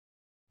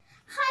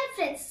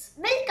friends,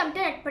 welcome to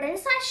Netpod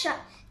Sasha.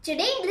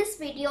 Today in this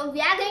video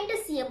we are going to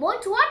see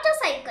about water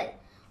cycle.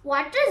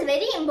 Water is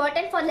very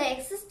important for the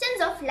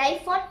existence of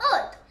life on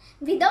earth.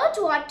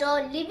 Without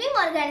water, living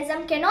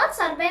organism cannot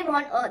survive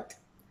on earth.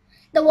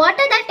 The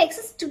water that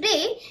exists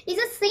today is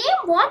the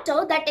same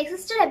water that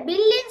existed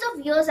billions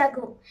of years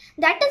ago.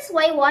 That is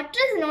why water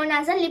is known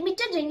as a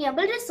limited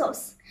renewable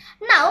resource.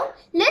 Now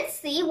let's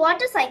see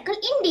water cycle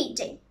in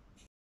detail.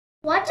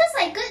 Water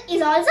cycle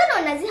is also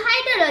known as the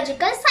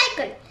hydrological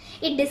cycle.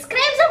 It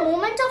describes the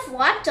movement of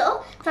water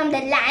from the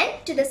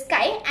land to the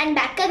sky and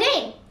back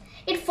again.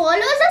 It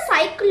follows a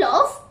cycle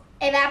of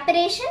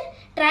evaporation,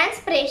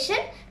 transpiration,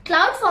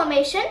 cloud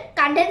formation,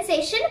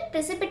 condensation,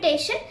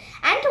 precipitation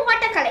and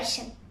water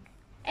collection.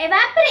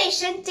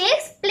 Evaporation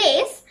takes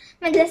place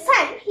when the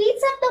sun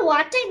heats up the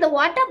water in the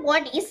water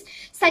bodies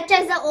such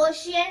as the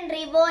ocean,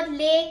 river,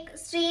 lake,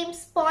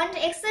 streams, pond,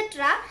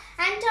 etc.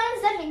 and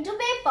turns them into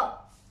vapor.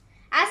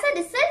 As a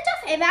result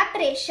of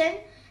evaporation,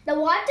 the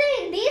water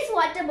in these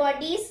water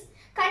bodies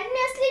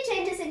continuously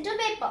changes into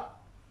vapor.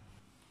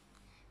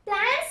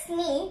 Plants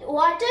need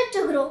water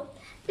to grow.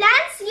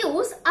 Plants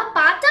use a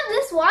part of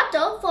this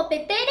water for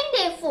preparing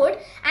their food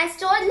and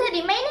store the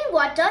remaining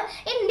water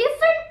in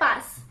different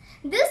parts.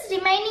 This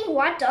remaining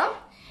water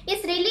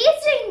is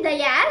released in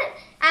the air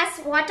as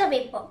water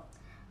vapor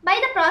by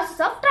the process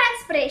of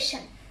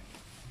transpiration.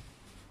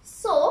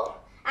 So,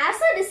 as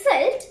a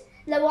result,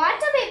 the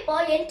water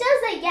vapor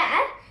enters the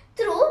air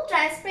through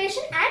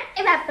transpiration and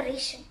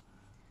evaporation.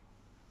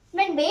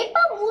 When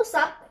vapor moves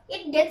up,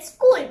 it gets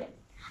cooled.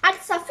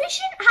 At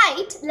sufficient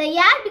height, the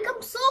air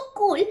becomes so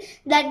cool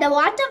that the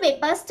water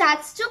vapor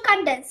starts to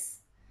condense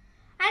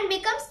and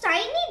becomes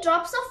tiny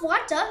drops of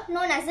water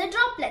known as the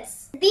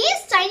droplets.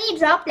 These tiny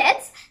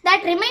droplets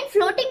that remain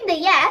floating in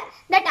the air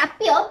that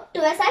appear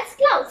to us as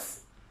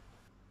clouds.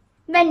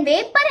 When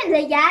vapor in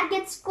the air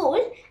gets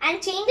cooled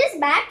and changes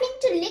back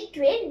into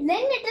liquid,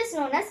 then it is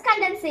known as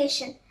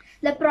condensation.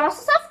 The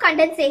process of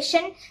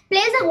condensation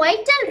plays a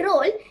vital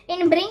role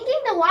in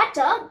bringing the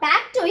water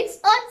back to its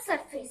earth's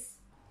surface.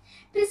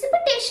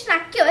 Precipitation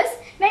occurs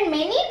when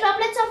many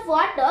droplets of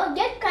water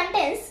get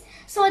condensed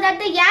so that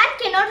the air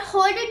cannot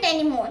hold it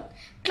anymore.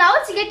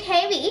 Clouds get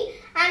heavy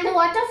and the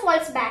water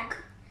falls back.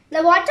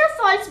 The water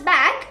falls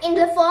back in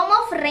the form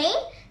of rain,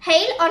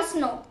 hail or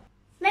snow.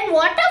 When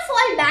water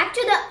falls back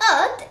to the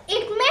earth,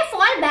 it may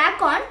fall back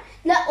on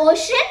the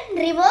ocean,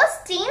 rivers,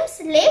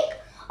 streams,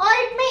 lake or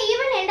it may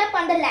even end up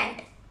on the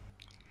land.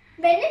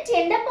 When it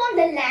ends up on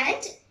the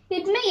land,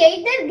 it may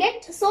either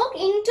get soaked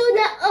into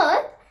the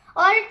earth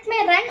or it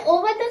may run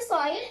over the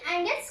soil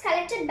and gets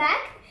collected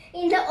back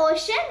in the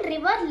ocean,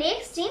 river,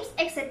 lake, streams,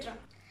 etc.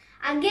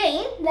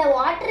 Again, the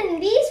water in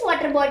these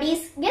water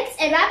bodies gets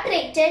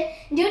evaporated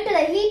due to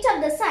the heat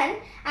of the sun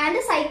and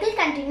the cycle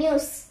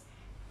continues.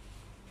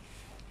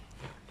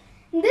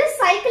 This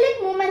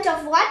cyclic movement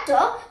of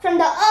water from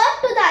the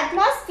earth to the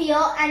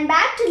atmosphere and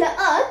back to the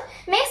earth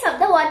makes up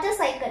the water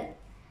cycle.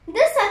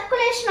 This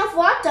circulation of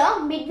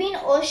water between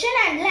ocean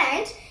and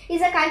land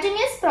is a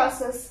continuous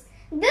process.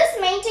 This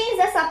maintains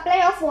the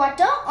supply of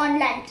water on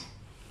land.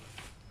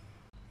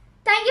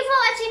 Thank you for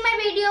watching my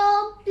video.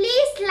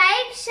 Please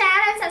like,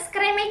 share and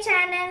subscribe my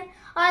channel.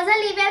 Also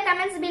leave your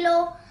comments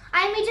below.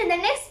 I'll meet you in the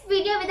next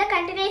video with the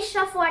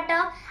continuation of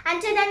water.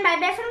 Until then, bye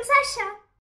bye from Sasha.